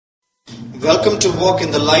Welcome to Walk in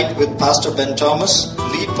the Light with Pastor Ben Thomas,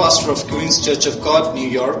 lead pastor of Queen's Church of God, New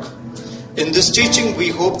York. In this teaching, we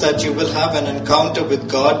hope that you will have an encounter with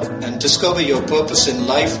God and discover your purpose in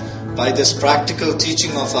life by this practical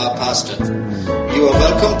teaching of our pastor. You are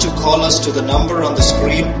welcome to call us to the number on the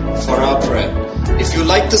screen for our prayer. If you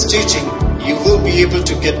like this teaching, you will be able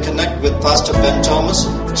to get connect with Pastor Ben Thomas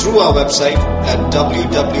through our website at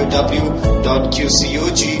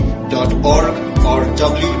www.qcog.org or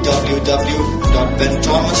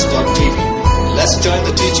www.benthomas.tv. Let's join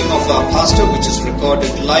the teaching of our pastor, which is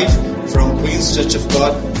recorded live from Queen's Church of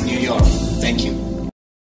God, New York. Thank you. We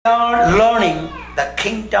are learning the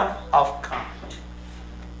kingdom of God.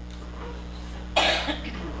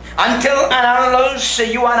 Until and unless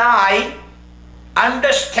you and I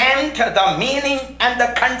understand the meaning and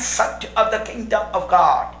the concept of the kingdom of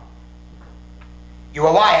God,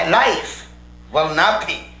 your life will not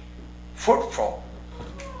be fruitful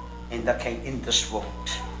in this world.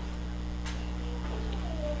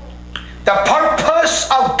 The purpose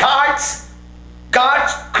of God's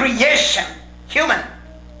creation, human,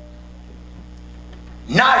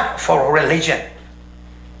 not for religion.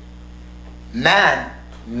 Man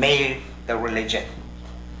made the religion.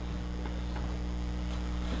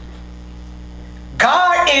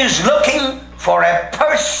 God is looking for a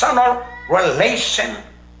personal relation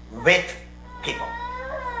with people.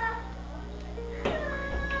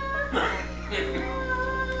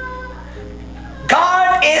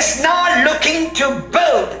 God is not looking to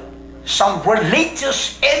build some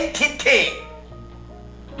religious entity,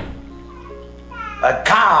 but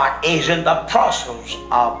God is in the process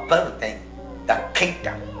of building the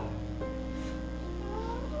kingdom.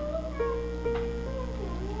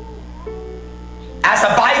 As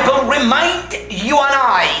the Bible reminds you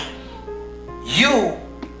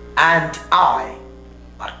and I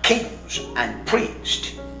are kings and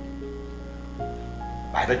priests.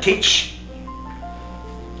 Bible teach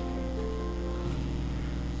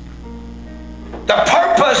the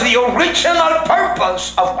purpose, the original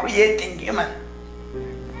purpose of creating human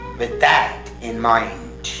with that in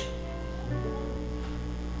mind.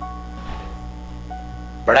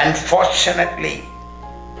 But unfortunately,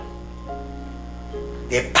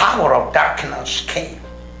 the power of darkness came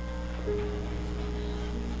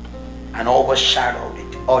and overshadowed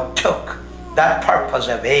it, or took that purpose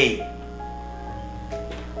away.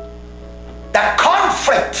 The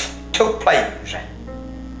conflict took place.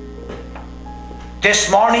 This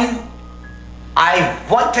morning, I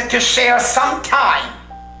wanted to share some time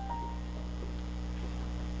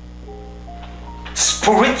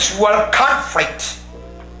spiritual conflict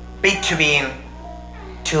between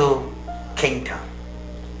two kingdoms.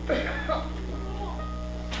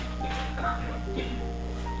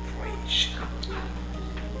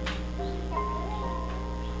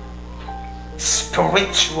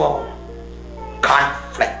 Spiritual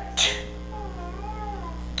conflict.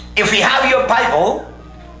 If you have your Bible,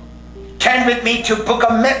 turn with me to book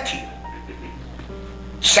of Matthew,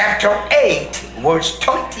 chapter 8, verse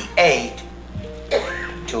 28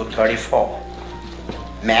 to 34.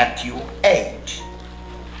 Matthew 8,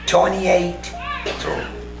 28 through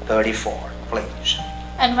 34, please.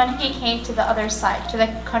 And when he came to the other side, to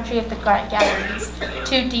the country of the Gadarenes,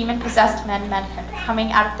 2 demon-possessed men met him,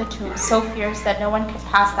 coming out of the tomb, so fierce that no one could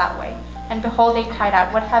pass that way. And behold, they cried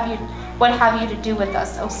out, What have you to do with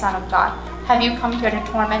us, O Son of God? Have you come here to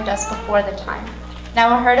torment us before the time?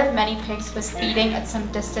 Now a herd of many pigs was feeding at some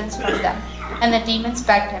distance from them, and the demons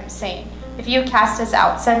begged him, saying, If you cast us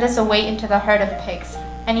out, send us away into the herd of pigs.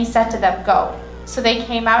 And he said to them, Go. So they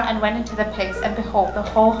came out and went into the pigs, and behold, the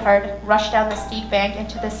whole herd rushed down the steep bank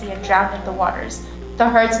into the sea and drowned in the waters. The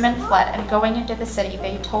herdsmen fled, and going into the city,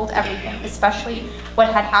 they told everything, especially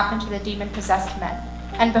what had happened to the demon-possessed men.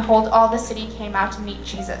 And behold, all the city came out to meet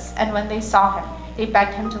Jesus, and when they saw him, they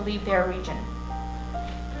begged him to leave their region.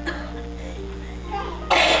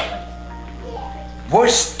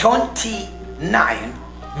 Verse 29.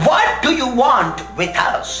 What do you want with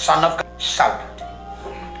us, Son of God? Shouted.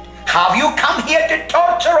 Have you come here to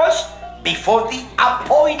torture us before the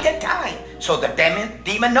appointed time? So the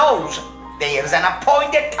demon knows there is an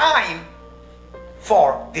appointed time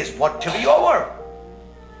for this work to be over.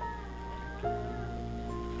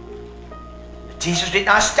 Jesus did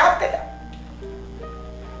not stop there.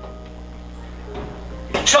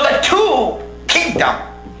 So the 2 kingdom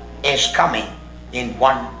is coming in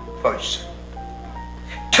one person.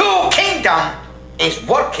 2 kingdom is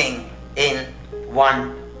working in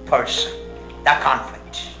one person. The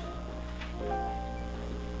conflict.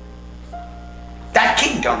 That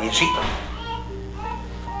kingdom is here.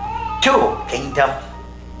 2 kingdoms,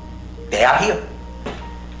 they are here.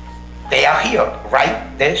 They are here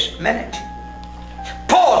right this minute.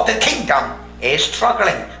 Both the kingdom is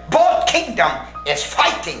struggling. Both kingdom is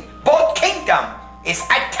fighting. Both kingdom is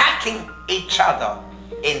attacking each other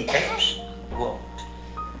in this world.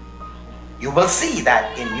 You will see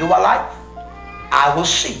that in your life. I will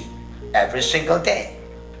see every single day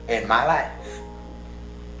in my life.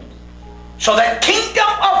 So the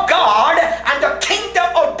kingdom of God and the kingdom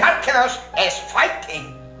of darkness is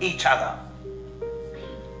fighting each other.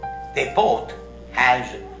 They both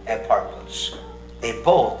have a purpose. They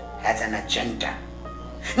both have an agenda.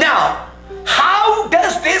 Now, how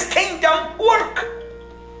does this kingdom work?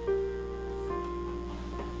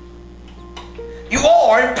 You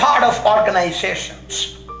are part of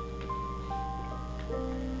organizations.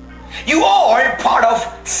 You are part of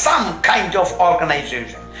some kind of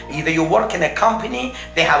organization. Either you work in a company,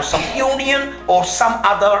 they have some union or some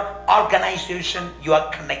other organization you are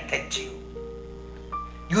connected to.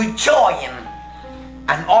 You join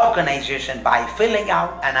an organization by filling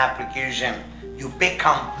out an application. You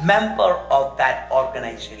become member of that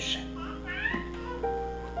organization.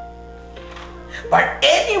 But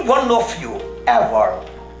any one of you ever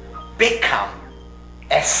become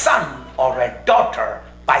a son or a daughter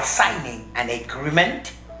by signing an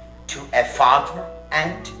agreement to a father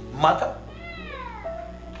and mother?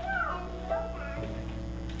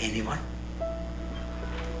 Anyone?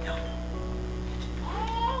 No.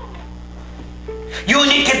 You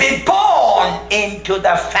need to be born into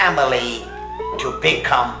the family to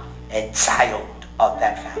become a child of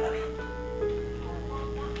that family.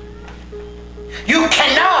 You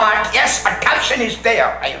cannot, yes, adoption is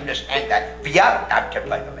there. I understand that. We are adopted,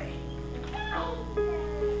 by the way.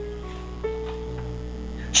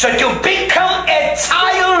 So to become a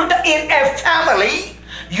child in a family,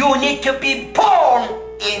 you need to be born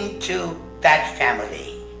into that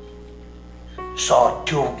family. So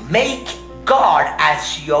to make God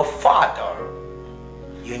as your father,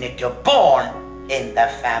 you need to be born in the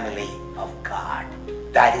family of God.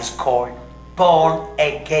 That is called born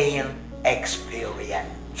again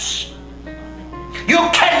experience. You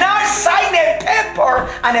cannot sign a paper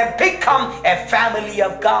and become a family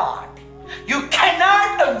of God. You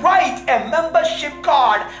cannot write a membership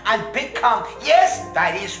card and become. Yes,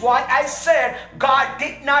 that is why I said God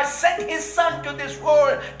did not send his son to this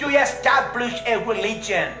world to establish a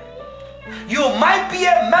religion. You might be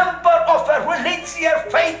a member of a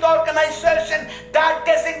religious faith organization. That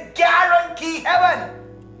doesn't guarantee heaven.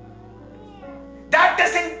 That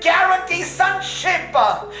doesn't guarantee sonship.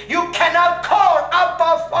 You cannot call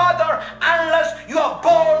Abba Father unless you are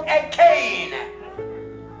born again.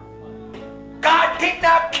 God did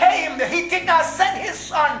not come. He did not send his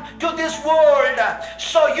son to this world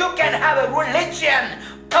so you can have a religion.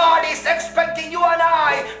 God is expecting you and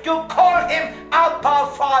I to call him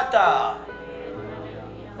Abba Father.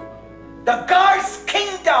 The God's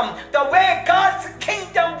kingdom, the way God's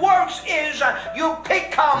kingdom works is you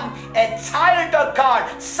become a child of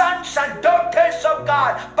God, sons and daughters of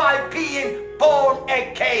God by being born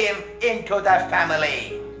again into the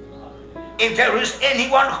family. If there is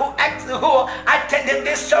anyone who attended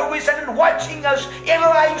this service and watching us in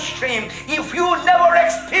live stream, if you never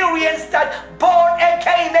experienced that born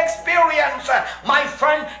again experience, my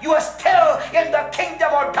friend, you are still in the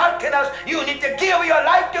kingdom of darkness. You need to give your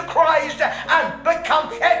life to Christ and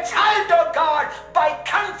become a child of God by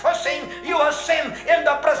confessing your sin in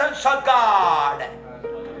the presence of God.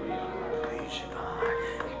 Praise God.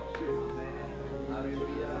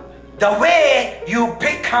 The way you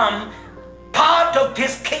become part of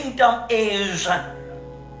this kingdom is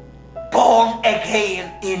born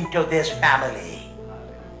again into this family.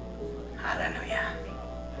 Hallelujah.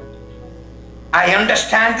 I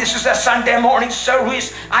understand this is a Sunday morning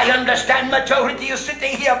service. I understand majority is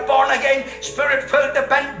sitting here born again, spirit-filled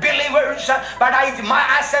believers. But as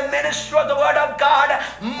a minister of the word of God,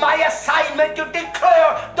 my assignment to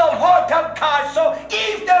declare the word of God. So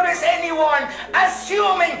if there is anyone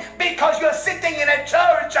assuming because you're sitting in a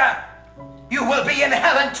church, you will be in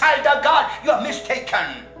heaven, child of God, you are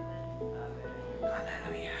mistaken.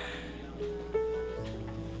 Hallelujah.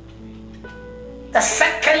 The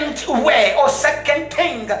second way or second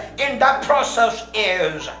thing in that process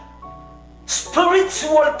is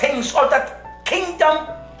spiritual things or the kingdom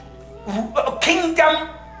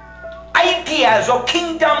ideas or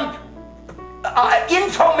kingdom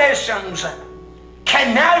informations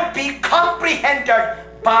cannot be comprehended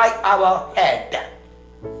by our head.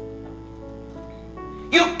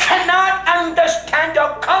 You cannot understand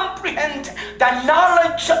or comprehend the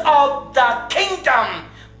knowledge of the kingdom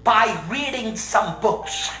by reading some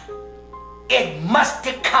books. It must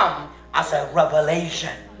come as a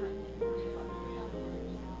revelation.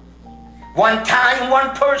 One time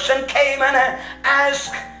one person came and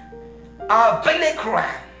asked Billy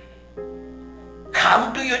Graham,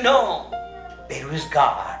 how do you know there is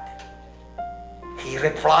God? He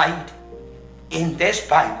replied, in this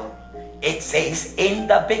Bible, it says, in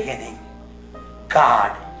the beginning,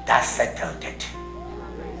 God that settled it.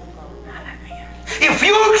 If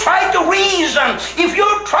you try to reason,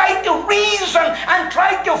 and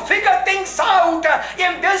try to figure things out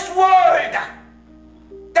in this world,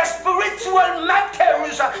 the spiritual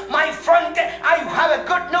matters, my friend, I have a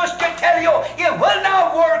good news to tell you. It will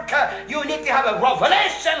not work. You need to have a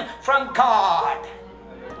revelation from God.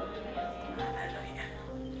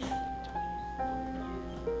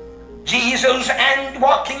 Jesus and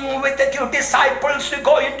walking with the two disciples to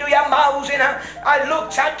go into Emmaus in Luke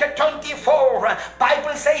chapter 24.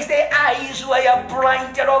 Bible says their eyes were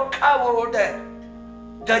blinded or covered.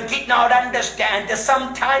 They did not understand.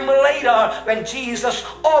 Sometime later, when Jesus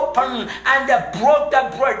opened and broke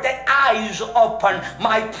the bread, the eyes opened.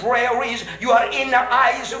 My prayer is your inner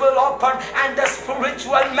eyes will open, and the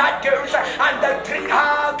spiritual matters and the drink.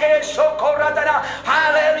 Hallelujah.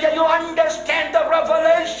 You understand the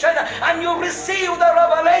revelation and you receive the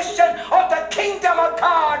revelation of the kingdom of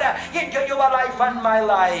God into your life and my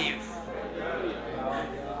life.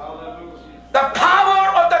 The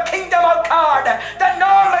power of the kingdom of God, the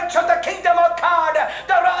knowledge of the kingdom of God,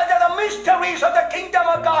 the mysteries of the kingdom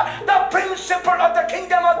of God, the principle of the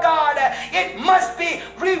kingdom of God, it must be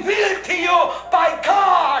revealed to you by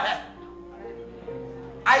God.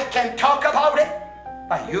 I can talk about it,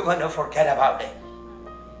 but you're going to forget about it.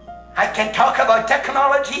 I can talk about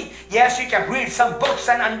technology. Yes, you can read some books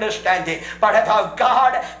and understand it. But about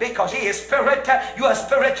God, because He is Spirit, your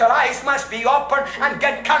spiritual eyes must be open and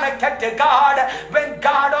get connected to God. When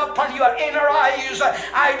God opens your inner eyes,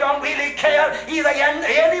 I don't really care either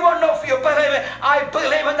any one of you believe it. I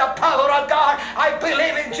believe in the power of God. I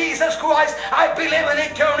believe in Jesus Christ. I believe in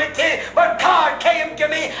eternity. But God came to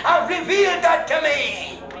me and revealed that to me.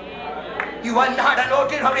 You are not an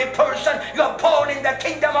ordinary person. You are born in the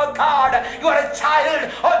kingdom of God. You are a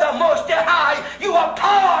child of the Most High. You are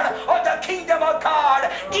part of the kingdom of God.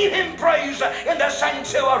 Give Him praise in the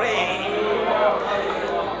sanctuary.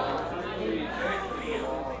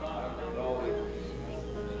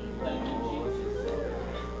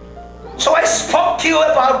 So I spoke to you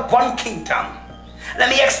about one kingdom. Let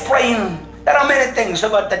me explain. There are many things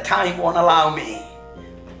about the time won't allow me.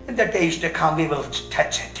 In the days to come, we will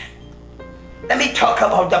touch it. Let me talk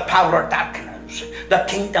about the power of darkness, the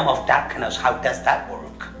kingdom of darkness. How does that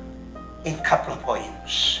work? In a couple of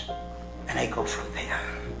points. And I go from there.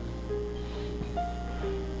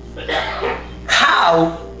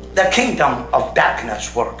 How the kingdom of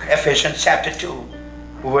darkness work. Ephesians chapter 2,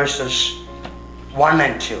 verses 1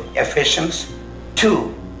 and 2. Ephesians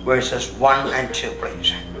 2, verses 1 and 2,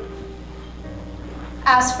 please.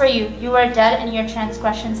 As for you, you are dead in your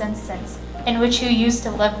transgressions and sins, in which you used to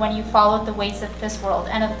live when you followed the ways of this world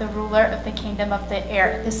and of the ruler of the kingdom of the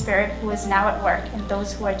air, the spirit who is now at work in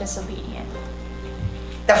those who are disobedient.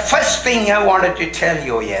 The first thing I wanted to tell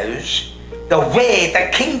you is the way the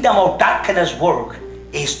kingdom of darkness work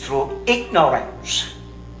is through ignorance.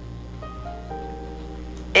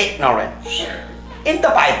 Ignorance. In the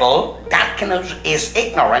Bible, darkness is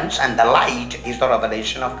ignorance and the light is the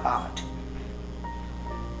revelation of God.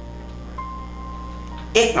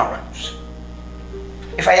 Ignorance.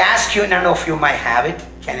 If I ask you, none of you might have it.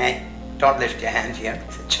 Don't lift your hand here.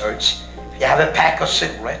 It's a church. If you have a pack of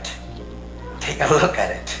cigarette, take a look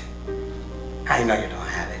at it. I know you don't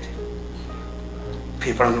have it.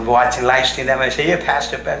 People watching live stream, they might say, yeah,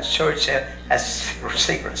 Pastor Ben's church has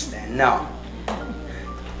cigarettes there. No.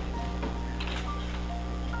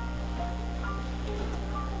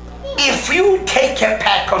 If you take a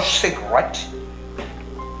pack of cigarette,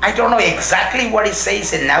 I don't know exactly what it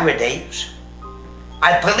says in nowadays.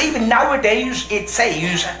 I believe nowadays it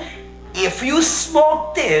says, if you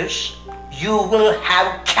smoke this, you will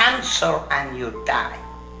have cancer and you die.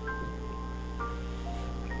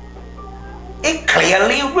 It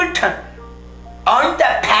clearly written on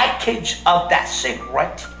the package of that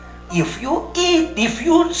cigarette, if you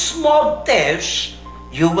smoke this,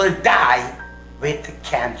 you will die with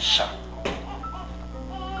cancer.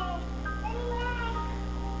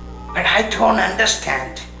 But I don't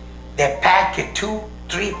understand. They pack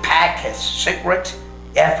 2-3 packets cigarettes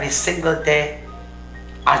every single day.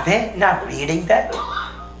 Are they not reading that?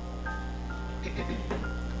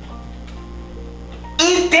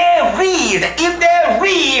 If they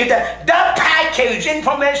read the package,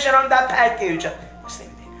 information on that package,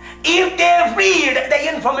 if they read the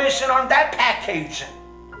information on that package,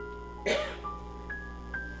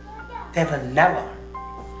 they will never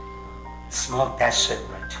smoke that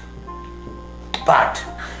cigarette. But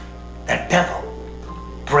the devil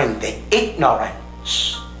bring the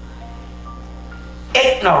ignorance.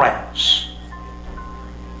 Ignorance.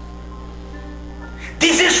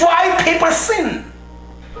 This is why people sin.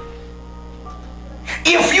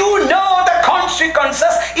 If you know the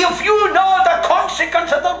consequences, if you know the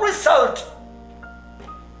consequence of the result,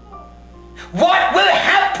 what will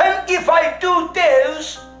happen if I do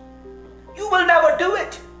this? You will never do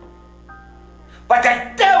it. But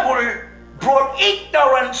the devil brought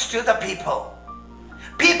ignorance to the people.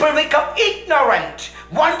 People become ignorant.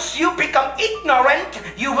 Once you become ignorant,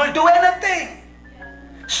 you will do anything.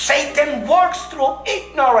 Satan works through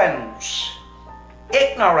ignorance.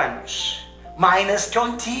 Ignorance.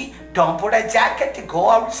 -20, don't put a jacket to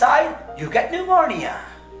go outside, you get pneumonia.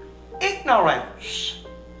 Ignorance.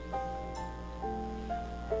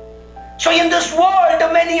 So in this world,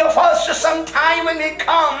 many of us, sometime when we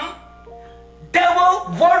come,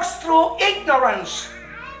 devil works through ignorance.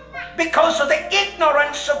 Because of the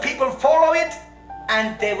ignorance, people follow it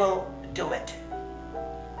and they will do it.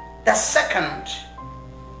 The second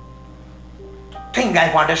thing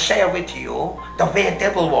I want to share with you, the way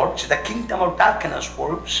devil works, the kingdom of darkness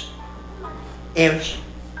works, is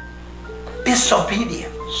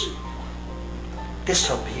disobedience.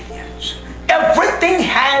 Disobedience. Everything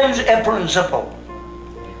has a principle.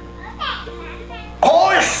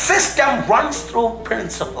 Whole system runs through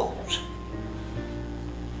principles.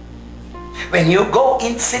 When you go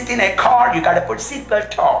in, sit in a car, you got to put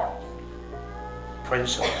seatbelt on.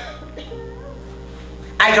 Principle.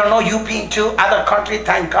 I don't know, you been to other countries,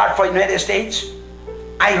 thank God for United States.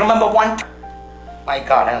 I remember one time, my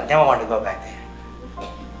God, I never want to go back there.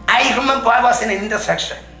 I remember I was in an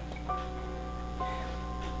intersection.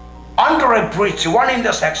 Under a bridge, one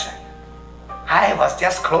intersection. I was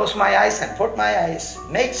just close my eyes and put my eyes,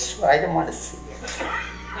 make sure I don't want to see it.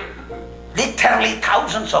 Literally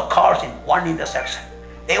thousands of cars in one intersection.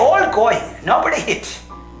 They all going, nobody hit.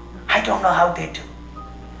 I don't know how they do.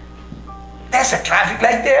 There's a traffic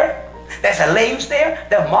light there, there's a lanes there,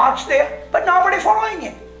 there are marks there, but nobody following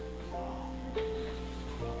it.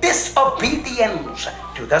 Disobedience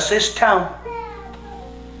to the system.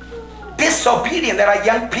 Disobedience. There are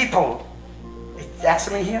young people. Is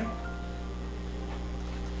Jasmine here?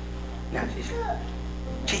 No,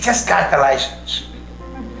 she just got the license.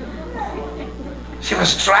 She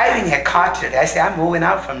was driving her car today. I said, I'm moving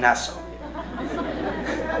out from Nassau.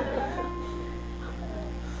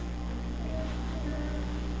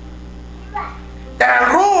 There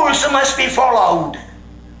are rules must be followed.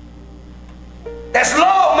 There's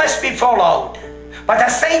law must be followed. But the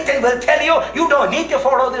Satan will tell you, you don't need to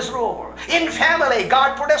follow this rule. In family,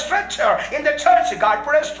 God put a structure. In the church, God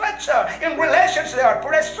put a structure. In relationships, God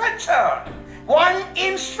put a structure. One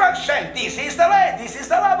instruction. This is the way. This is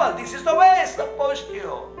the level. This is the way it's supposed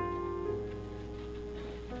to.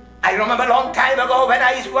 I remember a long time ago when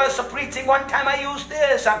I was preaching, one time I used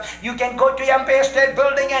this. You can go to Empire State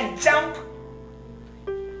Building and jump.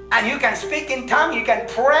 And you can speak in tongue, you can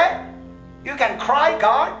pray, you can cry,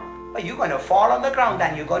 God, but you're going to fall on the ground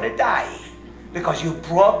and you're going to die. Because you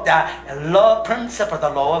broke the law principle, the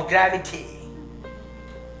law of gravity.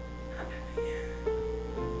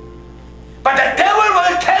 But the devil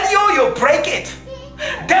will tell you, you break it.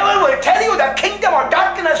 Devil will tell you the kingdom of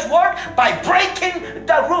darkness work by breaking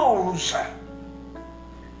the rules.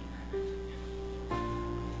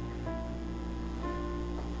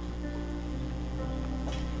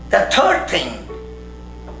 The third thing,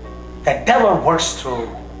 the devil works through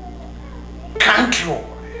control.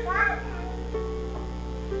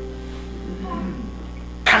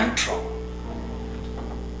 Control.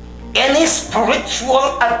 Any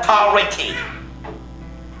spiritual authority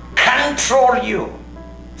control you,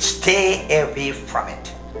 stay away from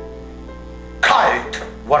it. Cult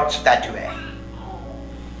works that way.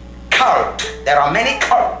 Cult, there are many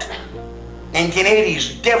cults.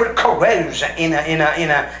 1980s, David Koresh in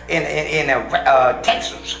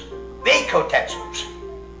Texas, Waco, Texas,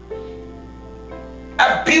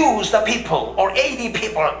 abused the people, or 80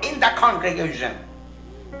 people in the congregation,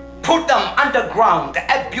 put them underground,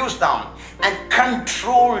 abused them, and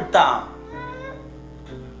controlled them.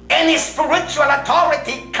 Any spiritual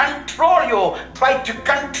authority control you, try to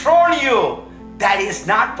control you, that is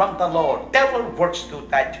not from the Lord. Devil works through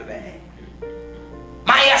that way.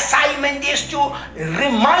 My assignment is to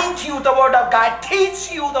remind you the word of God,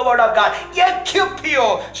 teach you the word of God, equip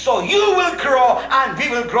you so you will grow and we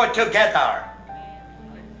will grow together.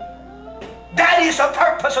 That is the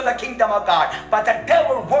purpose of the kingdom of God. But the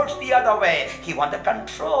devil works the other way. He wants to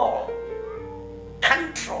control.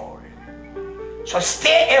 Control. So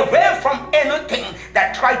stay away from anything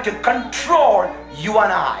that tries to control you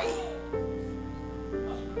and I.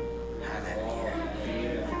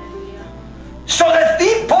 So that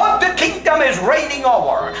both the kingdom is reigning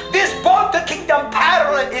over. This both the kingdom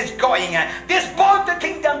parallel is going. This both the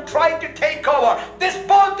kingdom trying to take over. This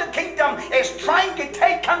both the kingdom is trying to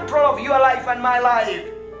take control of your life and my life.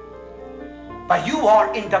 But you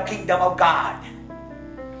are in the kingdom of God.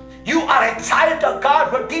 You are a child of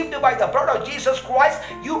God, redeemed by the blood of Jesus Christ.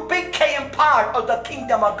 You became part of the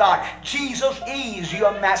kingdom of God. Jesus is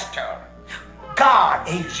your master. God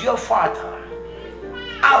is your Father.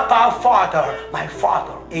 Abba Father, my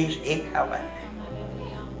Father is in heaven.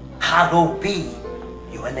 Hallowed be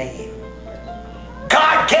your name.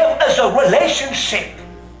 God gave us a relationship.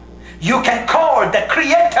 You can call the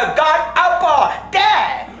Creator God Abba,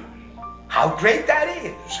 Dad. How great that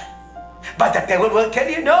is. But the devil will tell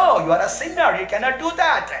you, no, you are a sinner, you cannot do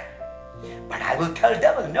that. But I will tell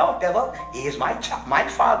devil, no, devil, he is my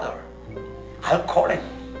Father. I'll call him.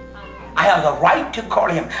 I have the right to call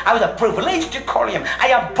him. I have the privilege to call him. I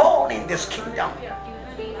am born in this kingdom.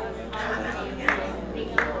 Hallelujah.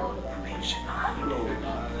 Praise God.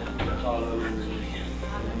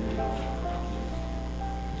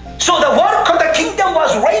 So the work of the kingdom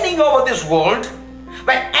was reigning over this world.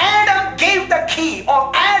 When Adam gave the key,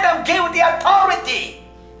 or Adam gave the authority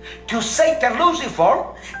to Satan, Lucifer,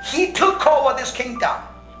 he took over this kingdom.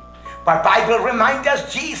 But Bible reminds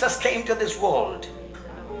us Jesus came to this world.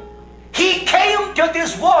 He came to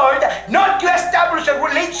this world not to establish a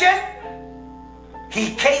religion.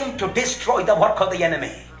 He came to destroy the work of the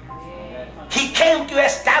enemy. He came to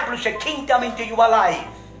establish a kingdom into your life.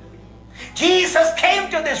 Jesus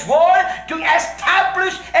came to this world to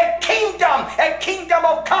establish a kingdom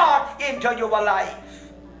of God into your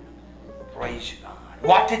life. Praise God.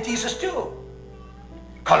 What did Jesus do?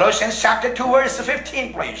 Colossians chapter 2 verse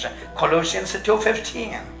 15, please. Colossians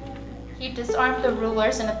 2:15. He disarmed the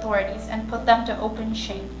rulers and authorities and put them to open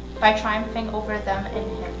shame by triumphing over them in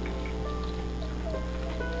him.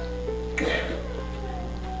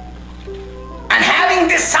 And having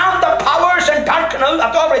disarmed the powers and darkened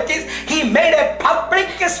authorities, he made a public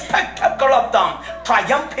spectacle of them,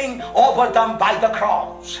 triumphing over them by the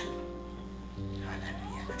cross.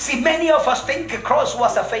 See, many of us think the cross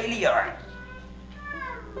was a failure.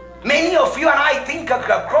 Many of you and I think the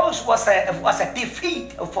cross was a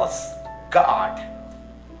defeat for God.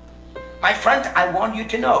 My friend, I want you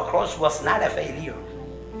to know, cross was not a failure.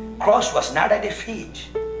 Cross was not a defeat.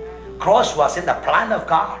 Cross was in the plan of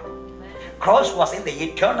God. Cross was in the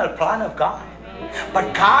eternal plan of God.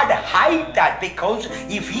 But God hid that, because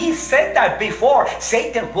if he said that before,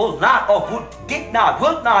 Satan will not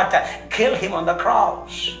kill him on the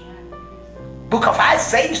cross. Book of Acts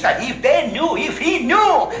says that if he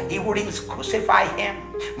knew, he wouldn't crucify him.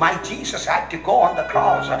 My Jesus had to go on the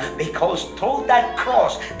cross, because through that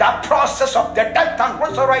cross, the process of the death and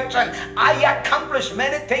resurrection, I accomplished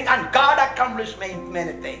many things and God accomplished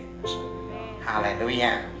many things.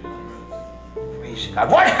 Hallelujah. Praise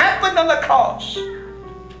God. What happened on the cross?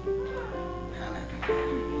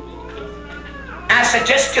 As I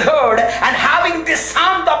just heard, and having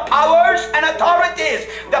disarmed the powers and authorities,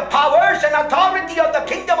 the powers and authority of the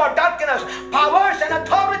kingdom of darkness, powers and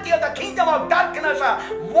authority of the kingdom of darkness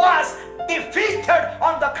was defeated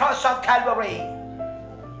on the cross of Calvary.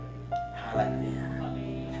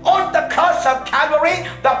 Hallelujah. On the cross of Calvary,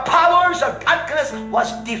 the powers of darkness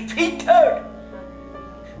was defeated.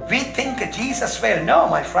 We think Jesus failed. No,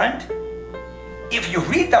 my friend. If you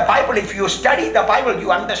read the Bible, if you study the Bible,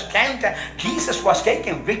 you understand that Jesus was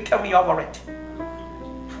taking victory over it.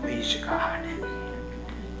 Praise God.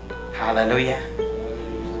 Hallelujah.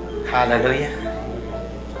 Hallelujah.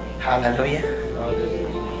 Hallelujah.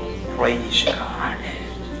 Praise God.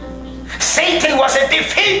 Satan was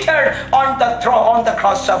defeated on the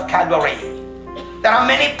cross of Calvary. There are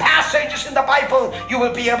many passages in the Bible you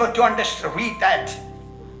will be able to read that.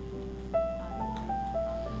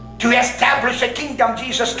 To establish a kingdom,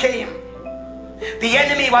 Jesus came. The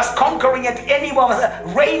enemy was conquering it. The enemy was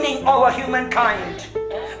reigning over humankind,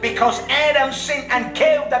 because Adam sinned and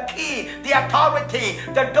gave the key, the authority,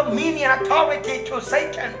 the dominion authority to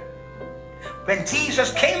Satan. When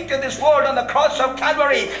Jesus came to this world on the cross of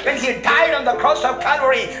Calvary, when he died on the cross of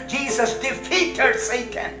Calvary, Jesus defeated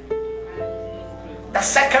Satan. The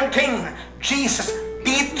second thing, Jesus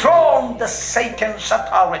dethroned the Satan's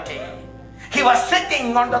authority. He was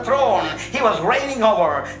sitting on the throne. He was reigning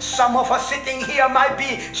over. Some of us sitting here might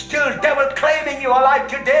be still devil claiming you alive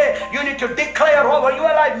today. You need to declare over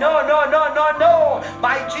your life, no, no, no, no, no.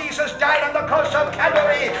 My Jesus died on the cross of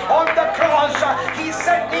Calvary. On the cross, he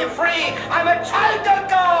said set me free. I'm a child of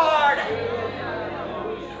God.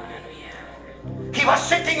 He was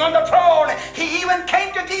sitting on the throne. He even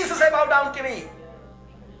came to Jesus and bowed down to me.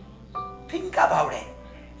 Think about it.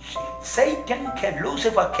 Satan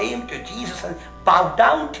Lucifer came to Jesus and bowed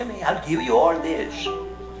down to me. I'll give you all this.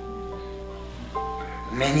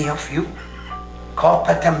 Many of you,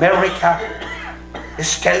 corporate America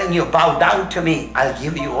is telling you, bow down to me. I'll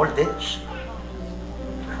give you all this.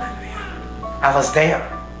 I was there.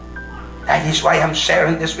 That is why I'm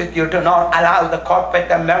sharing this with you. Do not allow the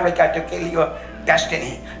corporate America to kill your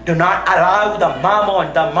destiny. Do not allow the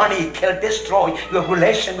mammon, the money, destroy your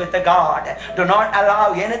relation with the God. Do not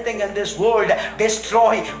allow anything in this world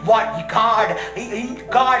destroy what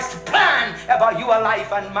God's plan about your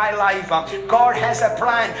life and my life. God has a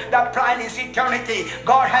plan. The plan is eternity.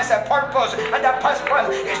 God has a purpose, and the purpose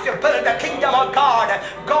is to build the kingdom of God.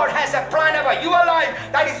 God has a plan about your life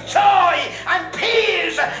that is joy and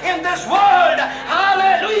peace in this world.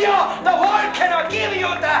 Hallelujah. The world cannot give you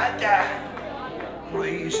that.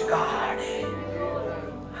 Praise God. Hallelujah.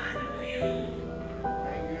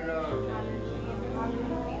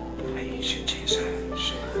 Praise you,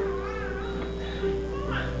 Jesus.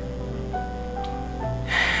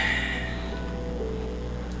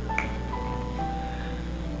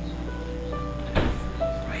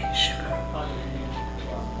 Praise you.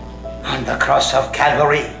 On the cross of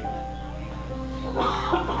Calvary,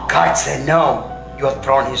 God said, no, your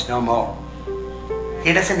throne is no more.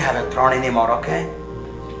 He doesn't have a throne anymore, okay?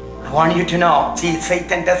 I want you to know, see,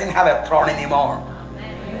 Satan doesn't have a throne anymore.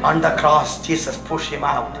 On the cross, Jesus pushed him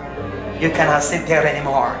out. You cannot sit there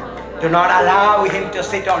anymore. Do not allow him to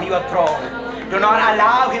sit on your throne. Do not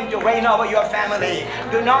allow him to reign over your family.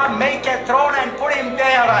 Do not make a throne and put him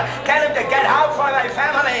there. Tell him to get out from my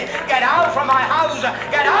family. Get out from my house.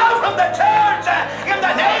 Get out from the church. In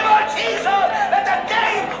the name of Jesus, let the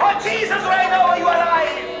name of Jesus reign over your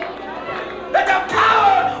life. Let the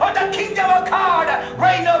power of the kingdom of God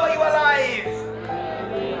reign over your life.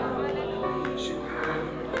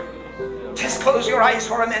 Just close your eyes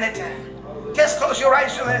for a minute. Just close your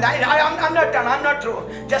eyes for a minute. I'm not done. I'm not through.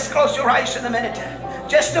 Just close your eyes for a minute.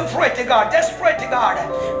 Just to pray to God. Just pray to God.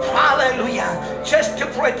 Hallelujah. Just to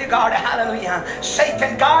pray to God. Hallelujah.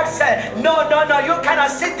 Satan, God said, no, you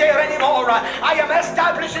cannot sit there anymore. I am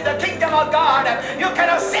establishing the kingdom of God. You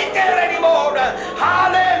cannot sit there anymore.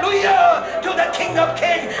 Hallelujah. To the King of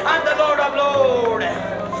Kings and the Lord of Lords.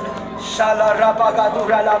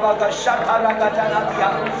 Shalarabagadura labaga shakaragatanabia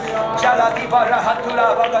Jaladiba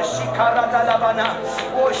rahatula baga shikaradalabana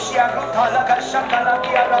Oshiarutalaga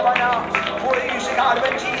shakalagia rabana. Praise God.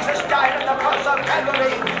 When Jesus died on the cross of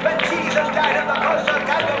Calvary, when Jesus died on the cross of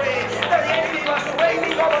Calvary, the enemy was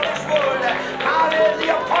reigning over this world.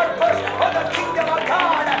 Hallelujah. Purpose of the kingdom of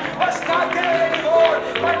God was not there anymore,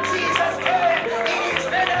 but Jesus came. It is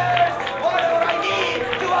finished. Whatever I need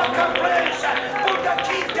to accomplish, put the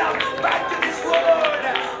kingdom back to this world.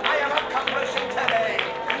 I am accomplishing today.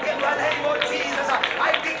 In the name of Jesus,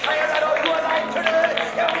 I declare that over your life today,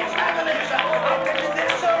 every family in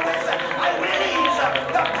this service, I release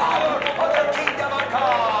the power of the kingdom of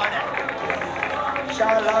God.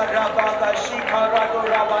 Shalarabaga shikaradu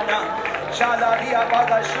rabana. Shalaria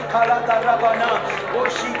baga shukalada rabana.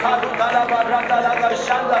 Oshikaru dalabarada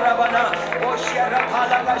shandarabana.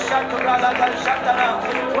 Oshiarapalaga shaturalaga shandana.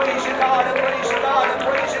 Praise God, praise God,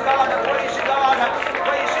 praise God, praise God,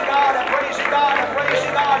 praise God, praise God, praise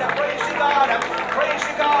God, praise God, praise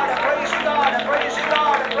God, praise God, praise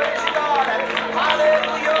God, praise God.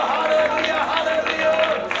 Hallelujah, hallelujah, hallelujah.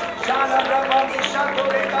 Shalarabagi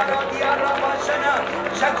shaturega radia rabashana.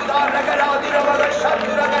 Shakudaraga radia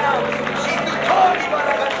shaturagana. Shitukori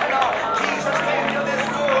baragashana. Jesus came to this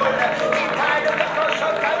world. He died on the cross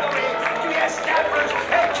of Calvary to establish a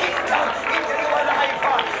kingdom into your life.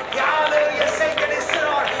 Hallelujah. Satan is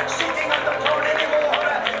not sitting on the throne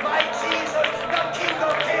anymore. My Jesus, the King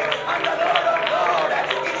of Kings and the Lord of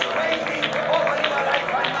Lords, is reigning over your life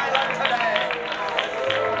and my life today.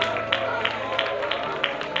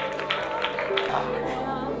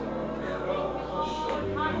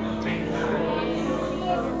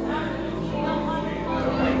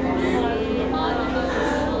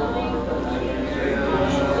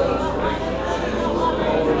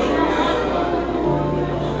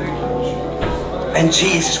 And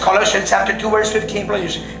Jesus, Colossians chapter 2 verse 15,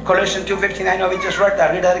 please. Colossians 2:15, I know we just read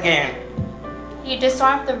that. Read that again. He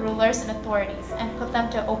disarmed the rulers and authorities and put them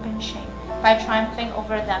to open shame by triumphing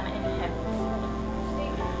over them in him.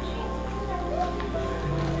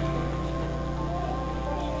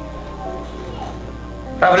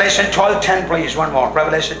 Revelation 12:10, please. One more.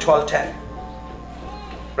 Revelation 12:10.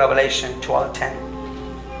 Revelation 12:10.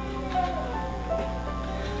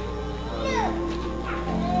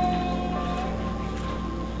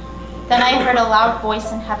 Then I heard a loud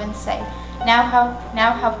voice in heaven say, Now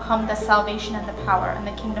have come the salvation and the power and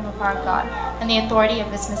the kingdom of our God and the authority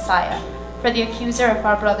of his Messiah. For the accuser of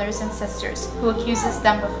our brothers and sisters, who accuses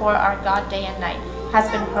them before our God day and night,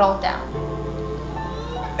 has been hurled down.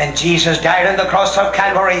 When Jesus died on the cross of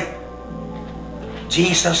Calvary,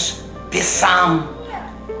 Jesus disarmed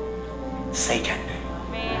Satan.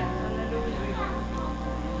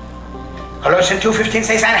 Colossians 2:15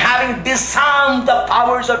 says, and having disarmed the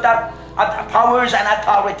powers of powers and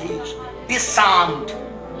authorities, disarmed,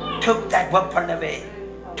 took that weapon away,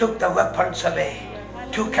 took the weapons away,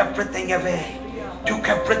 took everything away, took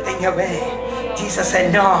everything away. Jesus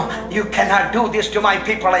said, no, you cannot do this to my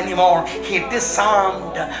people anymore. He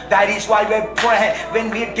disarmed. That is why we pray when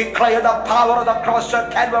we declare the power of the cross of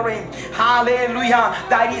Calvary. Hallelujah.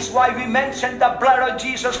 That is why we mention the blood of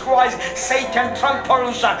Jesus Christ. Satan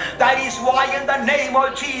trembles. That is why in the name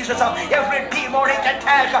of Jesus, every demonic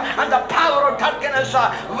attack and the power of darkness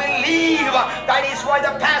will leave. That is why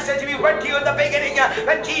the passage we read to you in the beginning,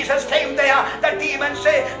 when Jesus came there, the demons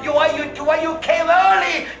say, why you came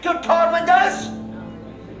early to torment us?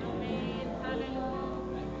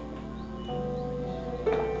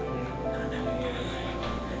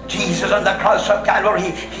 Jesus on the cross of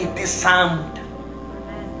Calvary, he disarmed,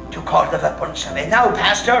 took all the weapons away. Now,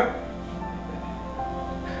 Pastor,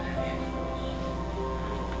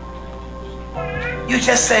 you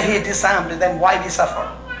just say he disarmed, then why we suffer?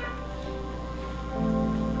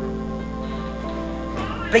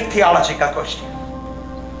 Big theological question.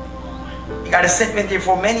 You got to sit with you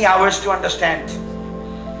for many hours to understand,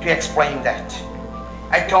 to explain that.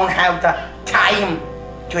 I don't have the time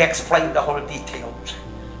to explain the whole details.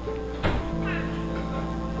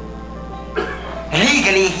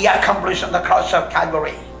 Legally, he accomplished on the cross of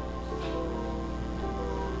Calvary.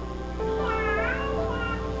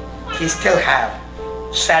 He still have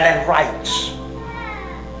certain rights.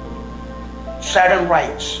 Certain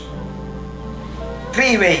rights.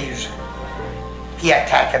 3 ways he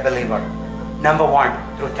attacked a believer. Number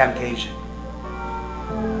 1, through temptation.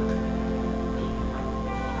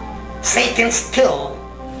 Satan still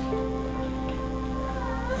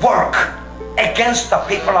work against the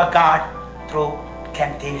people of God through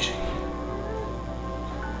temptation.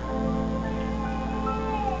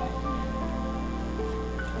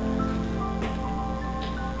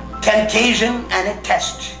 Temptation and a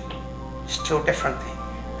test is 2 different things.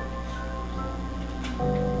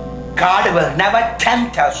 God will never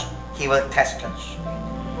tempt us, he will test us.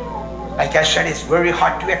 Like I said, it's very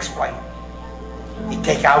hard to explain. It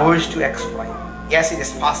takes hours to explain. Yes, it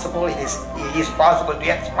is possible, it is possible to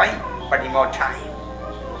explain, but in more time.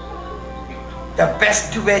 The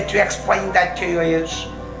best way to explain that to you is,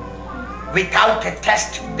 without a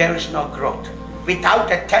test, there is no growth.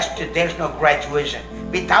 Without a test, there is no graduation.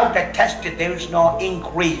 Without a test, there is no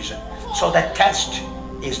increase. So the test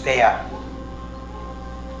is there.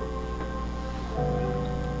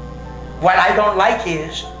 What I don't like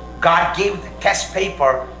is, God gave the test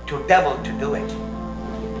paper to devil to do it.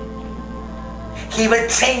 He will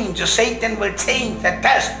change, Satan will change the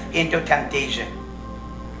test into temptation.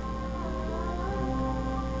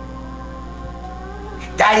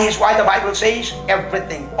 That is why the Bible says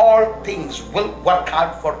everything, all things will work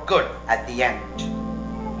out for good at the end.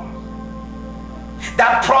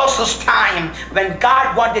 That process time when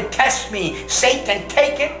God wanted to test me, Satan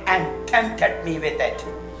take it and tempted me with it.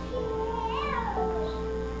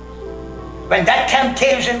 When that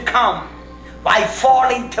temptation comes, I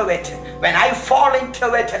fall into it. When I fall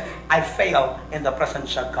into it, I fail in the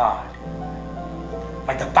presence of God.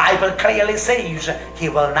 But the Bible clearly says he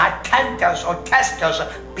will not tempt us or test us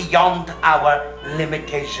beyond our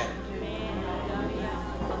limitation.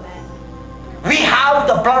 We have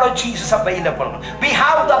the blood of Jesus available. We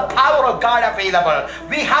have the power of God available.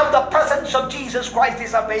 We have the presence of Jesus Christ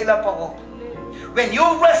is available. When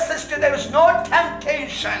you resist, there is no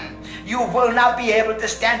temptation. You will not be able to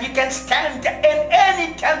stand. You can stand in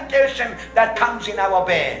any temptation that comes in our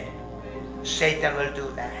way. Satan will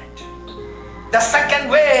do that. The second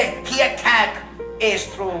way he attacks is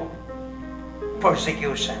through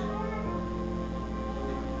persecution.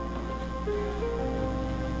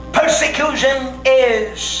 Persecution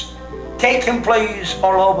is taking place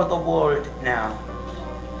all over the world now.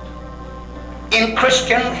 In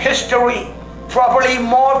Christian history, probably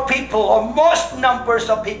more people or most numbers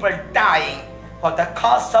of people dying for the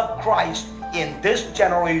cause of Christ in this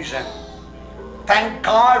generation. Thank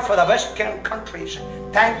God for the Western countries.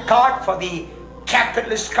 Thank God for the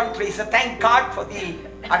capitalist countries. Thank God for the,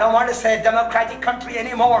 I don't want to say democratic country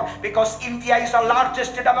anymore, because India is the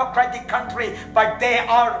largest democratic country, but they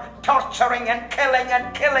are torturing and killing,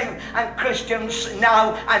 and Christians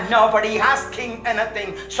now, and nobody asking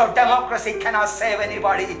anything. So democracy cannot save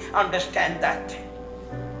anybody. Understand that.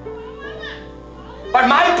 But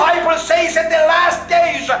my Bible says in the last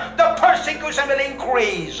days the persecution will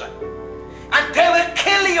increase. And they will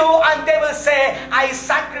kill you, and they will say, I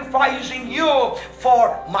sacrificing you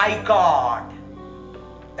for my God.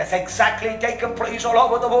 That's exactly taken place all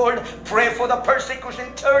over the world. Pray for the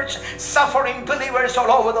persecution church, suffering believers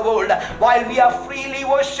all over the world. While we are freely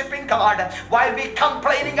worshiping God, while we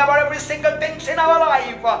complaining about every single thing in our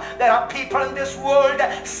life, there are people in this world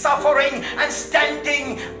suffering and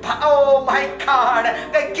standing. Oh my God,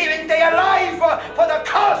 they're giving their life for the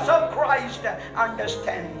cause of Christ.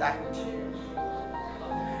 Understand that.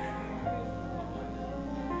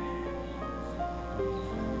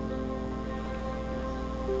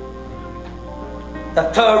 The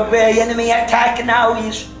third way enemy attack now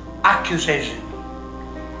is accusation.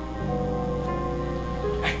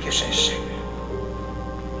 Accusation.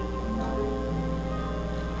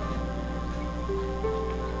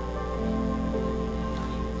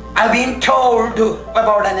 I've been told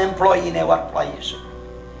about an employee in a workplace.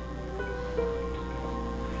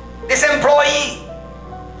 This employee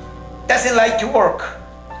doesn't like to work.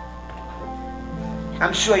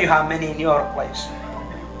 I'm sure you have many in your workplace.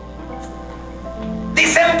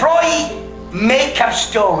 This employee make up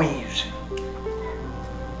stories.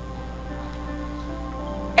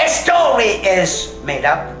 A story is made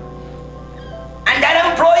up, and that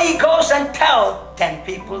employee goes and tells 10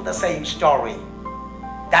 people the same story.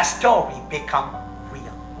 That story become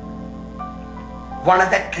real. One of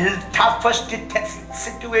the toughest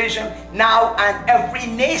situation now and every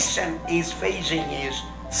nation is facing is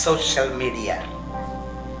social media.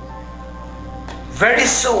 Very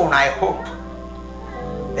soon, I hope,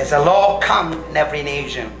 there's a law come in every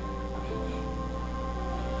nation.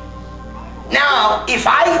 Now, if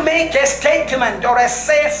I make a statement or I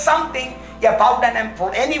say something about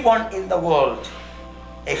anyone in the world,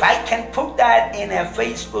 if I can put that in a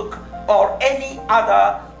Facebook or any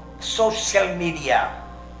other social media,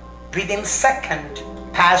 within second,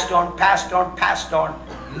 passed on,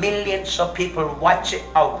 millions of people watch it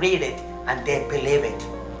or read it, and they believe it.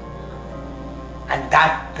 And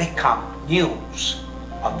that become news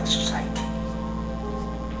of the society.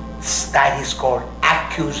 That is called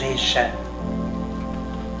accusation.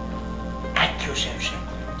 Accusation.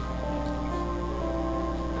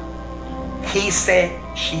 He said,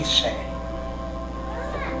 she said.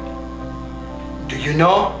 Do you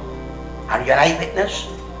know? Are you an eyewitness?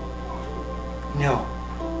 No.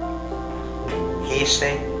 He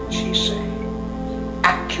said, she said.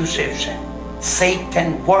 Accusation.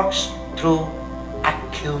 Satan works through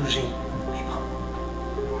accusing.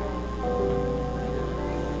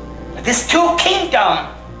 This two kingdom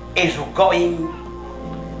is going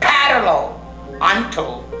parallel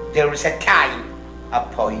until there is a time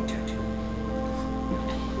appointed.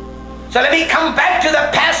 So let me come back to the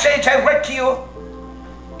passage I read to you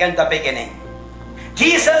in the beginning.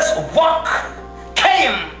 Jesus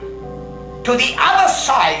came to the other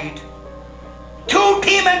side. Two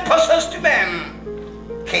demon-possessed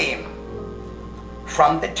men came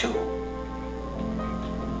from the tomb.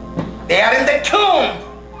 They are in the tomb.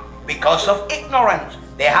 Because of ignorance,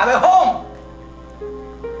 they have a home.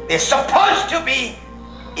 They're supposed to be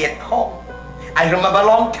at home. I remember a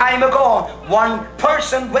long time ago, one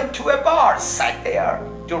person went to a bar, sat there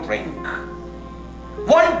to drink.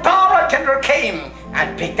 One bartender came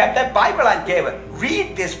and picked up the Bible and gave it.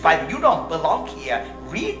 Read this Bible. You don't belong here.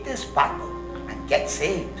 Read this Bible and get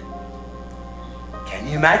saved. Can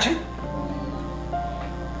you imagine?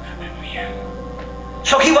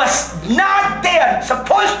 So he was not there,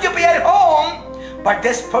 supposed to be at home, but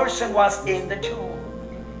this person was in the tomb.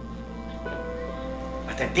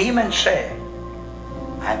 But the demon said,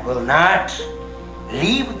 I will not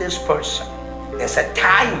leave this person. There's a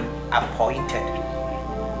time appointed.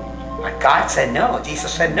 But God said no.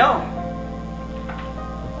 Jesus said no.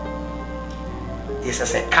 Jesus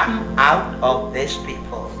said, come out of these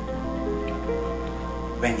people.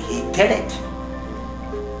 When he did it,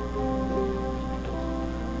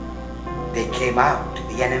 they came out,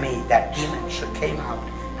 the enemy, that demons came out,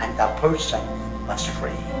 and the person was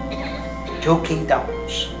free. Two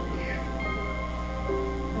kingdoms.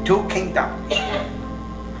 Two kingdoms.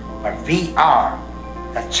 But we are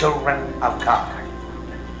the children of God.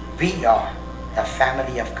 We are the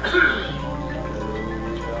family of God.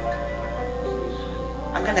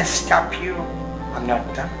 I'm going to stop you. I'm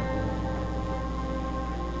not done.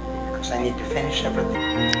 because I need to finish everything.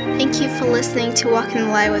 Thank you for listening to Walk in the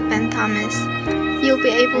Light with Ben Thomas. You'll be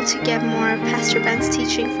able to get more of Pastor Ben's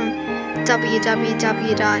teaching from www.qcog.org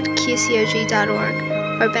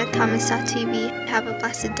or benthomas.tv. Have a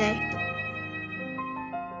blessed day.